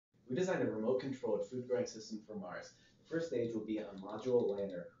We designed a remote-controlled food-growing system for Mars. The first stage will be a module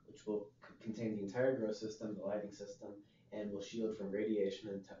lander, which will contain the entire grow system, the lighting system, and will shield from radiation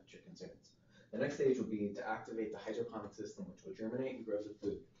and temperature concerns. The next stage will be to activate the hydroponic system, which will germinate and grow the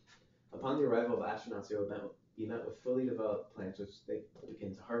food. Upon the arrival of astronauts, they will be met with fully developed plants, which they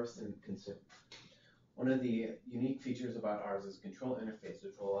begin to harvest and consume. One of the unique features about ours is a control interface,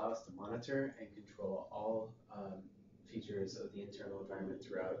 which will allow us to monitor and control all features of the internal environment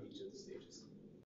throughout each of the stages.